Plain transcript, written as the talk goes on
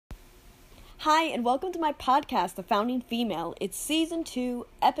Hi, and welcome to my podcast, The Founding Female. It's Season 2,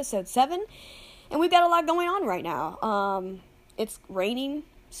 Episode 7, and we've got a lot going on right now. It's raining,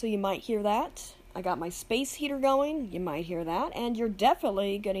 so you might hear that. I got my space heater going, you might hear that, and you're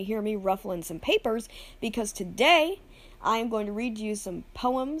definitely going to hear me ruffling some papers, because today I am going to read you some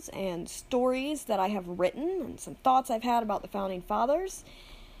poems and stories that I have written, and some thoughts I've had about the Founding Fathers,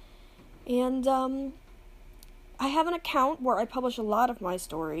 and, I have an account where I publish a lot of my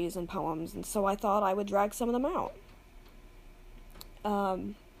stories and poems, and so I thought I would drag some of them out.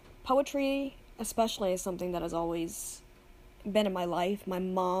 Poetry, especially, is something that has always been in my life. My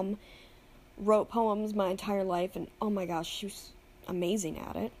mom wrote poems my entire life, and oh my gosh, she was amazing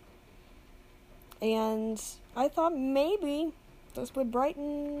at it. And I thought maybe this would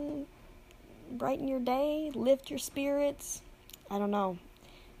brighten your day, lift your spirits. I don't know.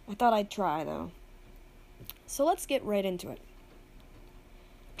 I thought I'd try, though. So let's get right into it.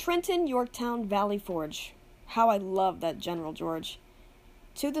 Trenton, Yorktown, Valley Forge. How I love that General George.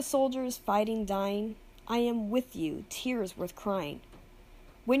 To the soldiers fighting, dying, I am with you, tears worth crying.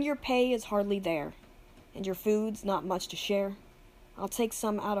 When your pay is hardly there, and your food's not much to share, I'll take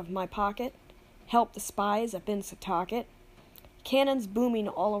some out of my pocket, help the spies up in Setauket. Cannons booming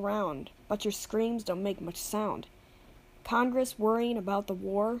all around, but your screams don't make much sound. Congress worrying about the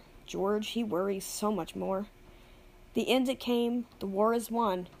war, George, he worries so much more. The end it came, the war is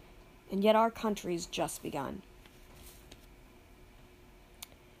won, and yet our country's just begun.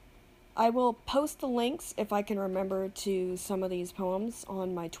 I will post the links, if I can remember, to some of these poems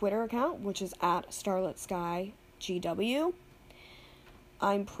on my Twitter account, which is at StarletSkyGW.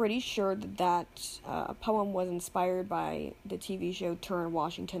 I'm pretty sure that poem was inspired by the TV show Turn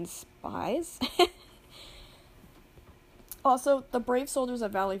Washington Spies. Also, the brave soldiers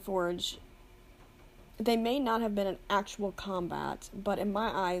of Valley Forge, they may not have been in actual combat, but in my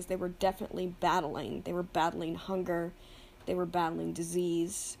eyes, they were definitely battling. They were battling hunger, they were battling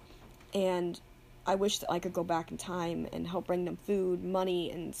disease, and I wish that I could go back in time and help bring them food, money,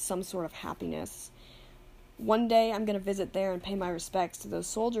 and some sort of happiness. One day, I'm going to visit there and pay my respects to those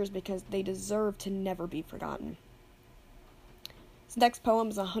soldiers because they deserve to never be forgotten. This next poem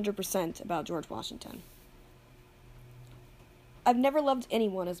is 100% about George Washington. I've never loved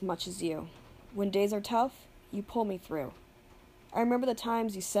anyone as much as you. When days are tough, you pull me through. I remember the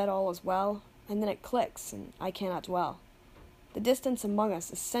times you said all is well, and then it clicks, and I cannot dwell. The distance among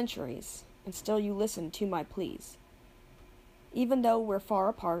us is centuries, and still you listen to my pleas. Even though we're far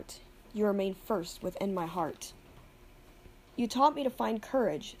apart, you remain first within my heart. You taught me to find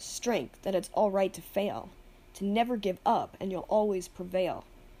courage, strength, that it's all right to fail, to never give up, and you'll always prevail.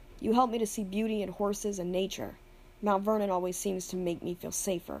 You helped me to see beauty in horses and nature. Mount Vernon always seems to make me feel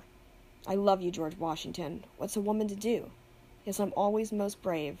safer. I love you, George Washington. What's a woman to do? Yes, I'm always most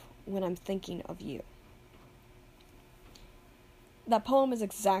brave when I'm thinking of you. That poem is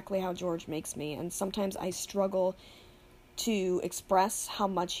exactly how George makes me, and sometimes I struggle to express how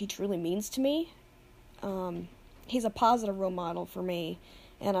much he truly means to me. He's a positive role model for me,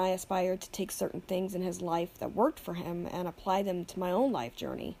 and I aspire to take certain things in his life that worked for him and apply them to my own life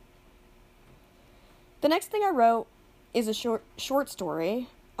journey. The next thing I wrote is a short story.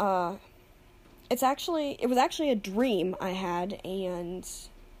 It was actually a dream I had, and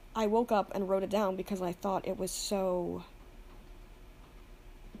I woke up and wrote it down because I thought it was so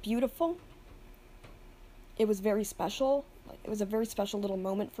beautiful. It was very special. It was a very special little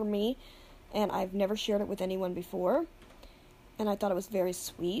moment for me, and I've never shared it with anyone before, and I thought it was very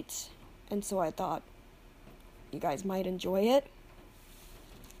sweet, and so I thought you guys might enjoy it.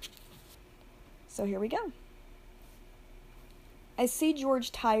 So here we go. I see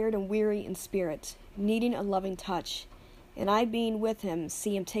George tired and weary in spirit, needing a loving touch, and I, being with him,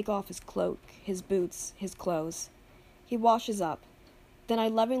 see him take off his cloak, his boots, his clothes. He washes up. Then I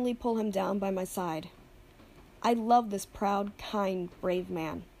lovingly pull him down by my side. I love this proud, kind, brave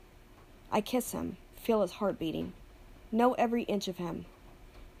man. I kiss him, feel his heart beating, know every inch of him.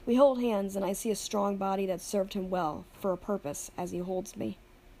 We hold hands, and I see a strong body that served him well for a purpose as he holds me.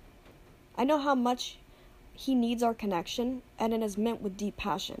 I know how much he needs our connection, and it is meant with deep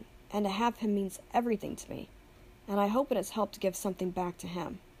passion, and to have him means everything to me, and I hope it has helped to give something back to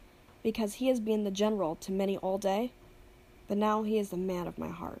him, because he has been the general to many all day, but now he is the man of my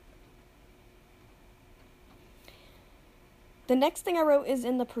heart. The next thing I wrote is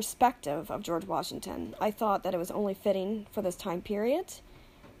in the perspective of George Washington. I thought that it was only fitting for this time period.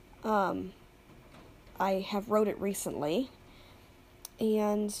 I have wrote it recently,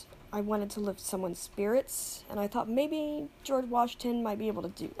 and I wanted to lift someone's spirits, and I thought maybe George Washington might be able to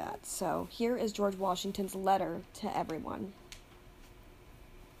do that. So here is George Washington's letter to everyone.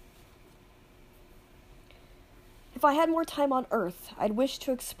 If I had more time on Earth, I'd wish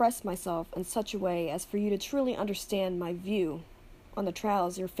to express myself in such a way as for you to truly understand my view on the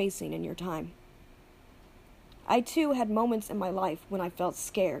trials you're facing in your time. I too had moments in my life when I felt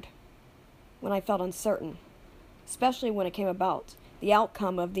scared, when I felt uncertain, especially when it came about the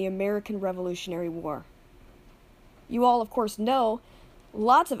outcome of the American Revolutionary War. You all, of course, know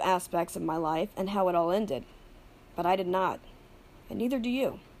lots of aspects of my life and how it all ended, but I did not, and neither do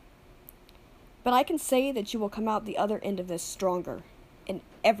you. But I can say that you will come out the other end of this stronger, in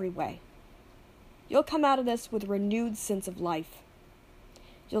every way. You'll come out of this with a renewed sense of life.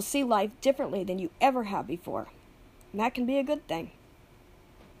 You'll see life differently than you ever have before, and that can be a good thing.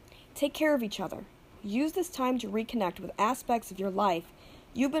 Take care of each other. Use this time to reconnect with aspects of your life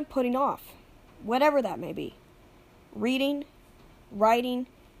you've been putting off, whatever that may be. Reading, writing,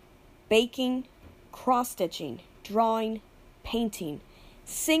 baking, cross-stitching, drawing, painting.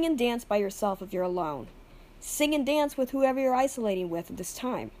 Sing and dance by yourself if you're alone. Sing and dance with whoever you're isolating with at this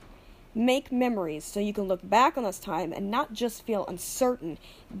time. Make memories so you can look back on this time and not just feel uncertain,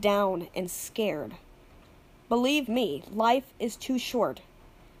 down, and scared. Believe me, life is too short.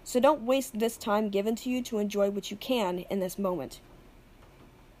 So don't waste this time given to you to enjoy what you can in this moment.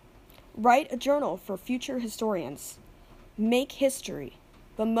 Write a journal for future historians. Make history,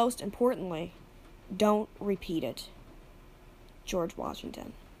 but most importantly, don't repeat it. George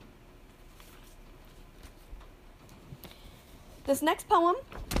Washington. This next poem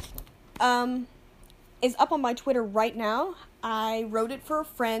is up on my Twitter right now. I wrote it for a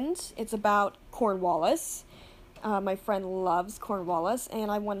friend. It's about Cornwallis. My friend loves Cornwallis,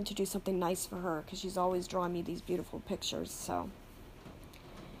 and I wanted to do something nice for her because she's always drawing me these beautiful pictures. So,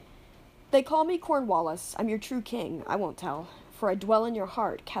 they call me Cornwallis. I'm your true king. I won't tell, for I dwell in your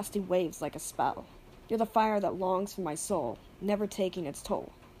heart, casting waves like a spell. You're the fire that longs for my soul, never taking its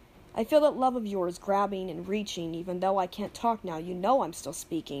toll. I feel that love of yours grabbing and reaching, even though I can't talk now, you know I'm still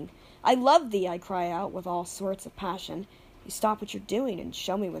speaking. I love thee, I cry out with all sorts of passion. You stop what you're doing and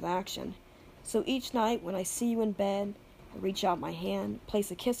show me with action. So each night when I see you in bed, I reach out my hand,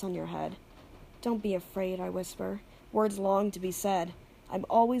 place a kiss on your head. Don't be afraid, I whisper, words long to be said. I'm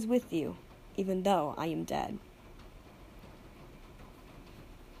always with you, even though I am dead.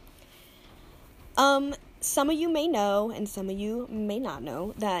 Some of you may know, and some of you may not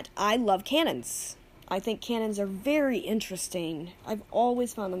know, that I love cannons. I think cannons are very interesting. I've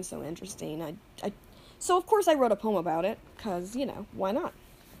always found them so interesting. So of course I wrote a poem about it, because, why not?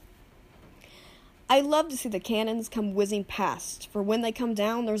 I love to see the cannons come whizzing past, for when they come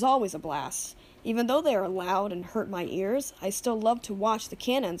down, there's always a blast. Even though they are loud and hurt my ears, I still love to watch the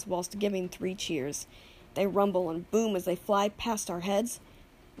cannons whilst giving 3 cheers. They rumble and boom as they fly past our heads.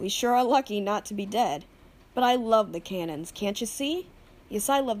 We sure are lucky not to be dead. But I love the cannons, can't you see? Yes,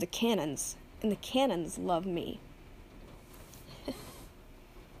 I love the cannons, and the cannons love me.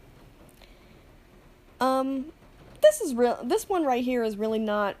 This one right here is really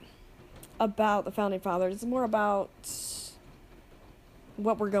not about the Founding Fathers. It's more about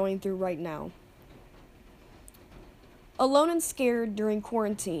what we're going through right now. Alone and scared during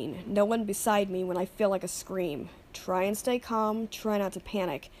quarantine. No one beside me when I feel like a scream. Try and stay calm, try not to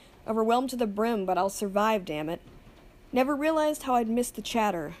panic. Overwhelmed to the brim, but I'll survive, damn it. Never realized how I'd missed the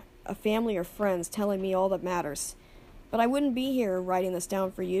chatter of family or friends telling me all that matters. But I wouldn't be here writing this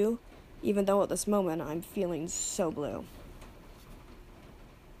down for you, even though at this moment I'm feeling so blue.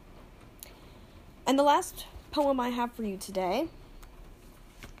 And the last poem I have for you today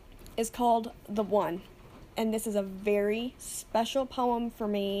is called The One. And this is a very special poem for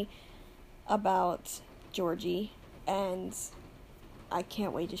me about Georgie, and I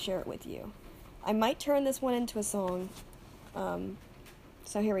can't wait to share it with you. I might turn this one into a song,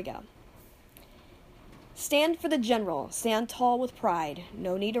 so here we go. Stand for the general, stand tall with pride.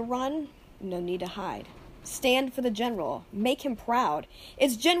 No need to run, no need to hide. Stand for the general, make him proud.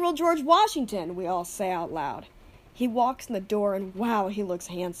 It's General George Washington, we all say out loud. He walks in the door and wow, he looks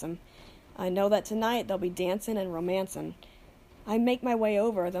handsome. I know that tonight they'll be dancing and romancing. I make my way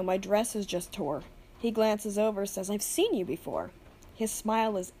over, though my dress is just tore. He glances over, says, I've seen you before. His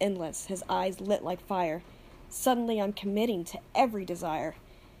smile is endless, his eyes lit like fire. Suddenly I'm committing to every desire.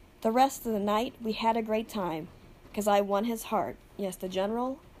 The rest of the night we had a great time, 'cause I won his heart. Yes, the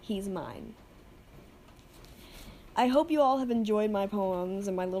general, he's mine. I hope you all have enjoyed my poems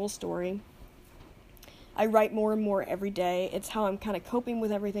and my little story. I write more and more every day. It's how I'm kind of coping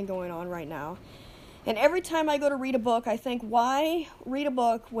with everything going on right now. And every time I go to read a book, I think, why read a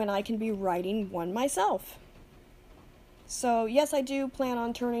book when I can be writing one myself? So, yes, I do plan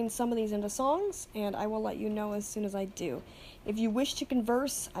on turning some of these into songs, and I will let you know as soon as I do. If you wish to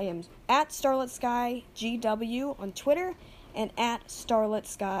converse, I am at Starlit Sky GW on Twitter and at Starlit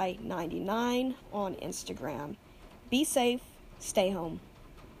Sky 99 on Instagram. Be safe, stay home.